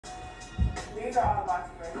These are all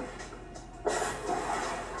boxes right here.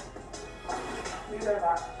 These are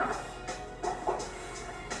boxes.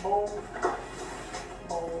 Boom.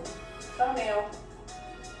 Boom. Thumbnail.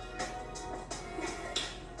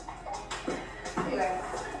 Anyway,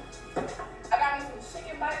 I got me some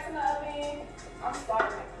chicken bites in the oven. I'm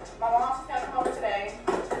starving. My mom's gonna come over today.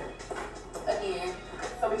 Again.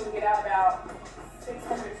 So we can get out about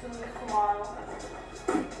 600 tubes tomorrow.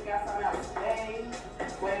 We got some out today.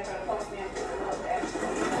 Waiting for the postman to look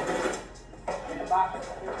actually in the box.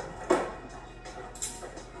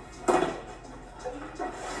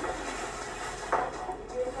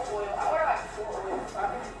 Oil. I ordered like 4 oils.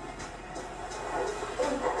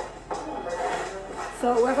 So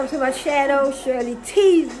welcome to my channel, Shirley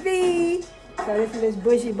TV. So this is Miss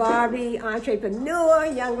Boujee Barbiee, entrepreneur,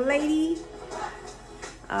 young lady,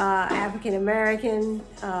 African American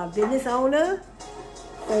business owner.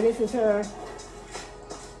 So this is her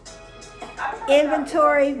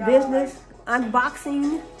inventory business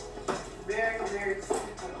unboxing. Very, very simple.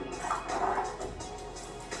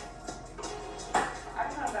 I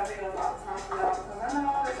come about videos all the time for y'all because I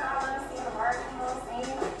know that y'all love seeing the marketing,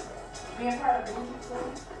 being part of Boujee too.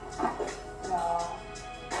 No.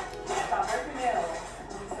 Stop breaking nails.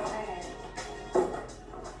 I'm so mad.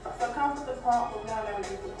 So it comes with the pump, but we don't ever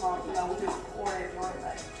use the pump. You know, we just pour it and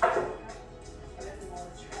like.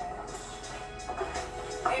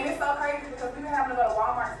 And it's so crazy because we've been having to go to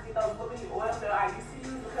Walmart to get those little oils that I used to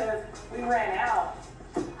use because we ran out.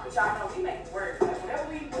 But y'all know we make it work. Like whatever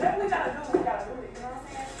we gotta do, we gotta do it. You know what I'm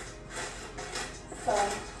saying? So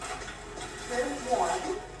here's one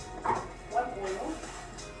oil.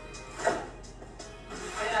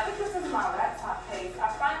 And I think this is my laptop case. I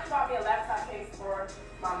finally bought me a laptop case for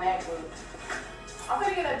my MacBook. I'm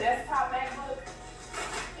gonna get a desktop MacBook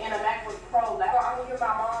and a MacBook Pro. Like I'm gonna give my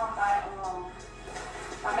mom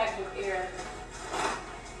my MacBook Air.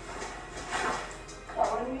 Throw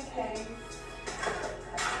it in the case.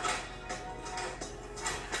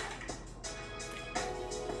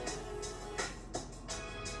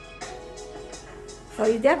 So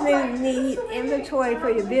you definitely need inventory for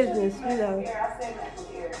your business, you know. I said MacBook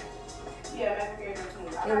Air. Yeah, MacBook Air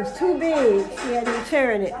 13. It was too big. She had to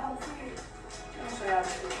return it. Let me show y'all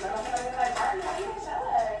this. Let me show you like Barbiee, how you gonna show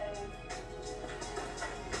us?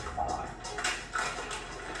 Hold on.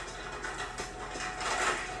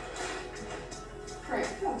 Great.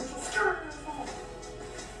 Come on, this is skirt.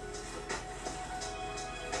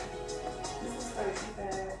 This is so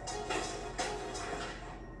bad.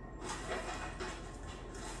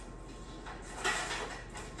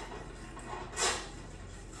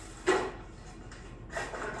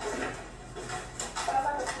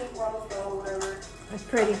 That's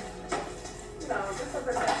pretty. You know, just for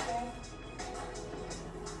protection.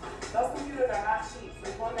 Those computers are not cheap, so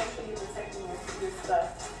you want to make sure you're protecting your stuff.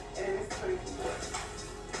 And it is pretty cool.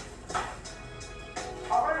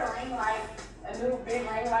 I ordered a ring light, a new big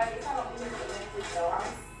ring light. It's not on English Olympics, so I'm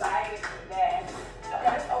excited for that. Okay,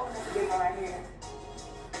 let's open this big one right here.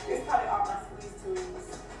 It's probably all my squeeze tubes.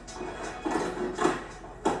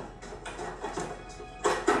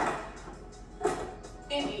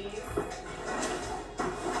 It is.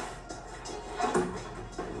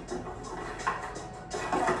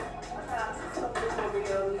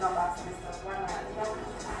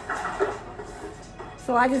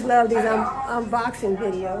 So I just love these unboxing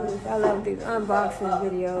videos. I love these unboxing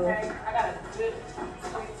videos. Okay, I got a good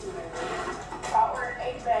squeeze tube in there. I ordered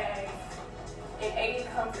 8 bags, and 80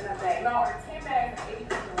 comes in a bag. No, I ordered 10 bags, and 80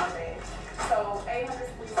 comes in one bag. So 800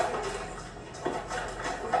 squeeze tubes.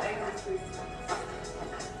 800 squeeze tubes.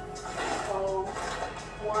 So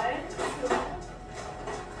 1, 2,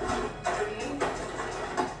 3,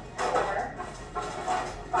 4,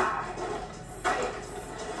 5, 6,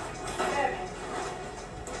 7.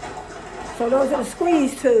 So those are the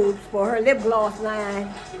squeeze tubes for her lip gloss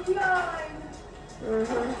line. 9.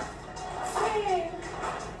 10.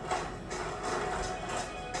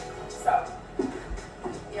 So,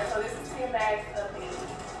 yeah, so this is 10 bags of 80. So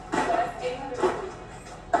that's 800 squeeze.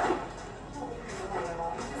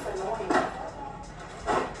 It's just annoying.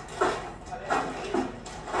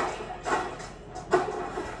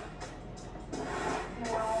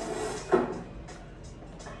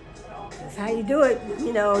 That's how you do it.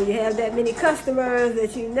 You know, you have that many customers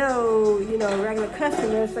that you know, regular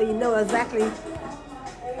customers, so you know exactly,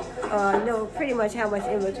 pretty much how much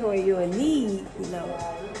inventory you will need, you know.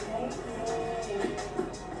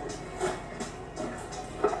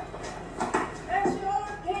 That's your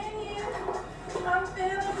opinion. I'm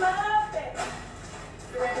feeling my best.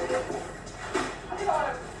 You ready for this? I think I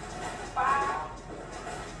ordered 5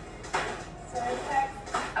 7 packs.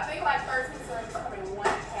 I think like 13 serums come in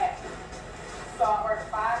one pack. So I ordered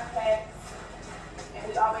 5 packs, and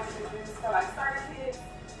we all make the juice for like starter kits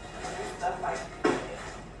and stuff like that.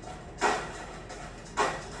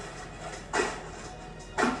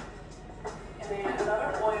 And then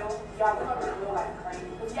another oil. Y'all cover the oil like crazy.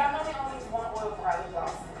 Because y'all know we only use one oil for our lip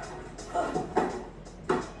gloss.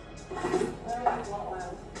 We only use one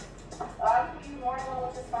oil. A lot of people use more oil,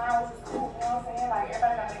 which is fine, which is cool. You know what I'm saying? Like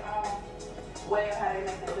everybody got their own way of how they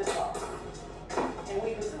make their lip gloss. And we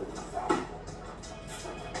do too. So.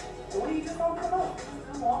 We just don't put up. We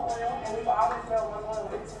just do one oil, and we've always done one oil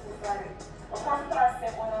since we started. Of course, we put our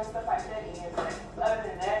scent oil and stuff like that in, but other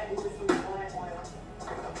than that, we just use one oil.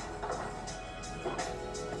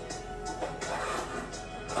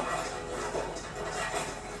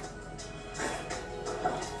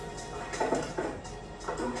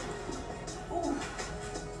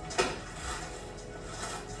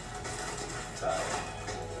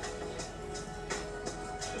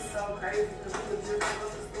 It's so crazy because we would just go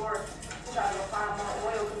to the store to try to go find more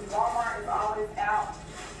oil because Walmart is always out.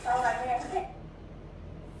 So I was like, man, we can't.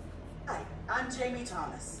 Hi, I'm Jamie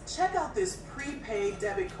Thomas. Check out this prepaid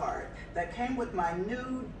debit card that came with my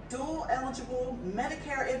new dual eligible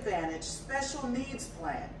Medicare Advantage special needs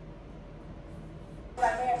plan.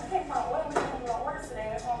 Like, man, we can't find oil. We can't do orders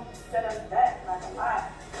today. They're going to set us back like a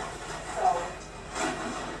lot. So,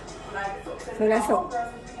 like, So that's the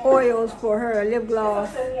oils for her lip gloss.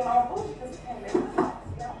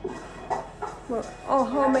 Well, oh,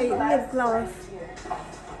 homemade lip gloss.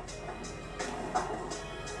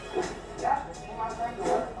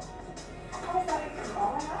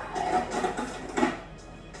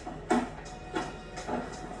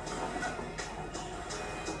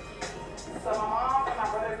 So my mom and my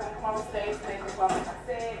brother are going to come over today to make the gloss, like I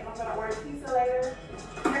said, and I'm going to order pizza later.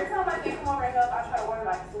 Every time like they come over and help, I try to order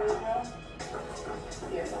like 2 of them.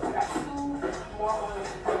 Yeah, so we got 2 more oils.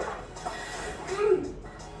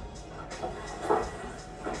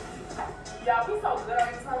 Y'all, we so good on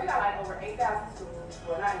Instagram. We got like over 8,000 tools.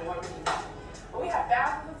 Well, not anymore. But we have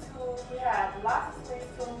thousands of tools. We have lots of spray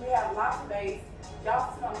tools. We have lots of base.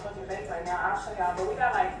 Y'all see on the fucking base right now. I'll show y'all. But we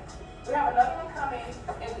got like, we have another one coming,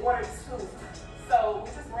 and we ordered 2. So we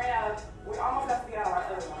just ran out of, we almost have to get out of our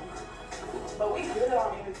other ones. But we good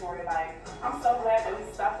on inventory. Like, I'm so glad that we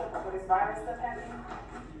stopped up before this virus stuff happened,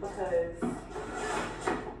 because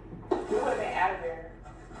we would have been out of there.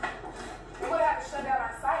 We would have to shut down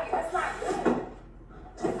our site. That's not good.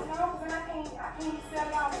 You know, because then I can't sell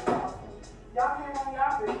y'all stuff. Y'all can't run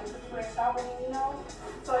y'all business. People ain't shopping, you know.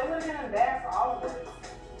 So it would have been bad for all of us.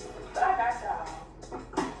 But I got y'all.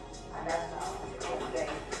 I got y'all. Okay.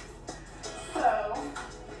 So,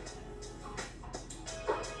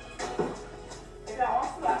 if I want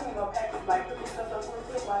to, I can go pack, like, put this stuff up real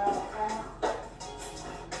quick while I'm on camera.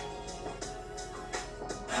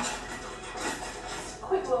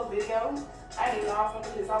 Quick little video. I didn't know I was going to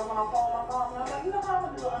do this. I was on my phone with my mom, and I was like, you know how I'm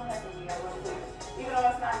going to do an unpacking video real quick. Even though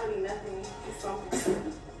it's not really nothing, it's something.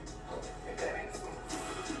 If that makes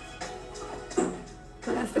sense. So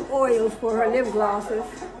that's the oils for her lip glosses.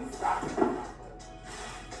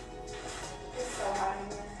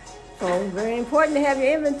 So very important to have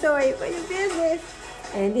your inventory for your business.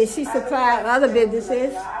 And then she supplied other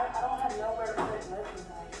businesses. I don't have nowhere to put nothing.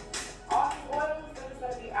 All these oils, they're just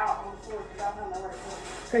going to be out on the floor because I don't have nowhere to put it.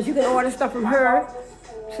 Because you can order stuff from her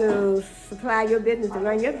to supply your business, to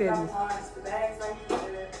run your business.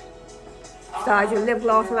 Start your lip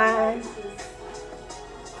gloss line.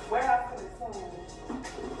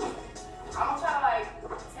 I'm gonna try to like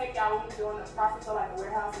take y'all when you're doing the process of like a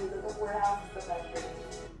warehouse and look up warehouse and stuff like that.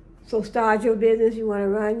 So start your business. You want to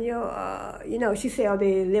run your, you know, she sell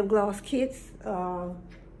the lip gloss kits. You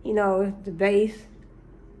know, the base,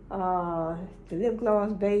 the lip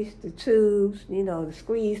gloss base, the tubes. You know, the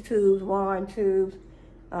squeeze tubes, wand tubes,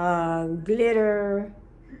 glitter,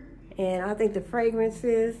 and I think the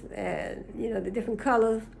fragrances, and you know the different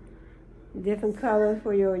colors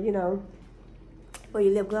for your, you know, for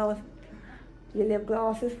your lip gloss. Your lip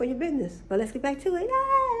glosses for your business. But let's get back to it.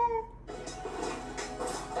 Ah!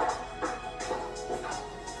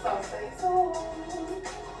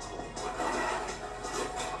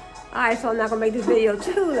 Alright, so I'm not gonna make this video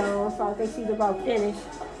too long, so I think she's about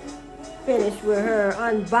finished with her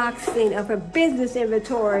unboxing of her business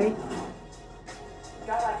inventory.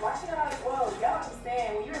 Y'all like, why should y'all well, y'all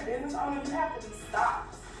understand when you're a business owner, you have to be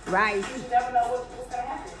stocked. Right. You never know what's gonna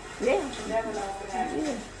happen. Yeah. You never know what's gonna happen.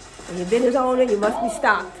 Yeah. When you're a business owner, you must be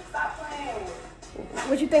stocked. Stop playing.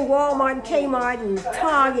 What you think Walmart and Kmart and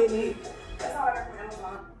Target and That's all I got from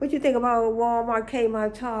Amazon. what you think about Walmart,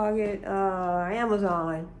 Kmart, Target,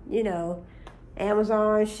 Amazon, you know,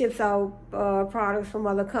 Amazon ships out products from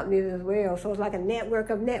other companies as well. So it's like a network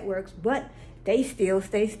of networks, but they still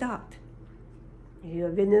stay stocked. If you're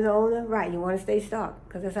a business owner, right, you want to stay stocked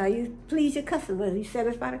because that's how you please your customers. You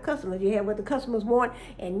satisfy the customers. You have what the customers want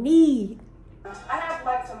and need. I have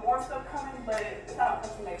like some more stuff coming, but it's not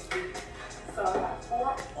until next week. So I got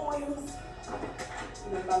 4 oils.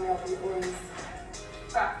 I'm gonna buy me all these oils.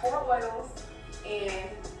 Got 4 oils, and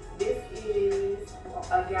this is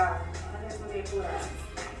a gallon. 128 oils.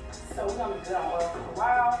 So we're gonna be good on oil for a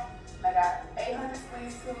while. I got 800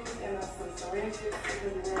 squeeze tubes and some syringes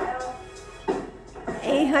to run out.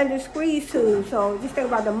 800 squeeze tubes. So just think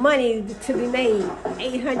about the money to be made.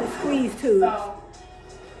 800 squeeze tubes. So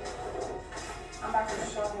I'm about to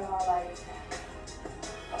show you all like.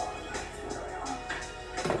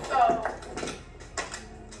 So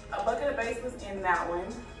a bucket of base was in that one.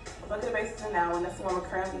 A bucket of base is in that one. That's the one we're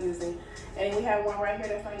currently using. And we have one right here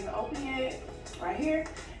that's not even open yet. Right here.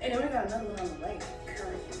 And then we got another one on the way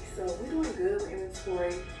currently. So we're doing good with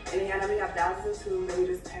inventory. And then I know we got thousands of tubes that we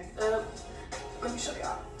just packed up. Let me show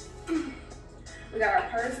y'all. We got our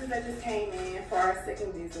purses that just came in for our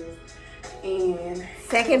second business. And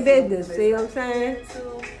second business, see what I'm saying?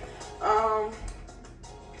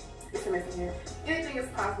 It's a mess in here. Anything is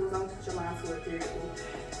possible as long as you put your mind to it, seriously.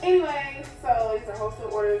 Anyway, so these are wholesale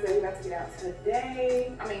orders that we're about to get out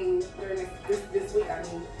today. I mean, during this week, I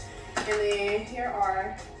mean. And then here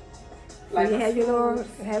are like you have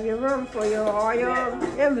your room for all your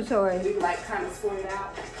inventory. We like kind of sort it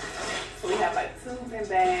out. So we have like tubes and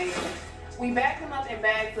bags. We bag them up in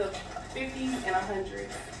bags of 50 and 100.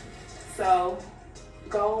 So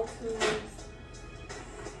gold tubes,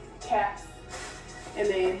 caps, and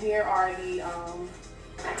then here are the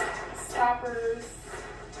stoppers.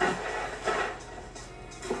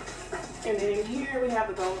 And then here we have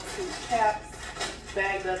the gold tube caps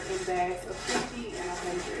bagged up in bags of 50 and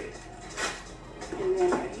 100. And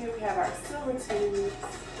then right here we have our silver tubes.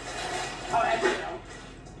 Oh, actually no.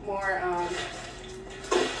 More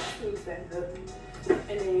tubes bagged up.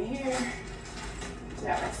 And then here we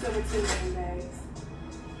have our silver tubes and bags.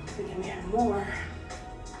 And then we have more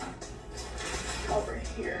over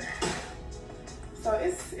here. So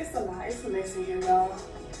it's a lot. It's a mess in here, y'all.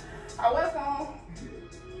 I was gonna,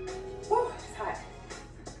 whew, it's hot.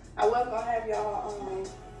 I was gonna have y'all,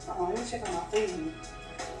 let me check on my food.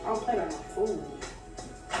 I don't play on my food.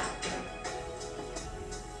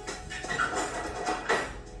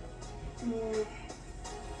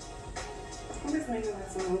 I'm just making like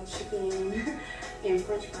some chicken and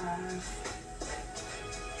french fries.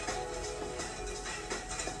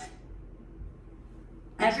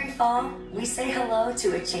 Every fall, we say hello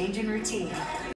to a change in routine.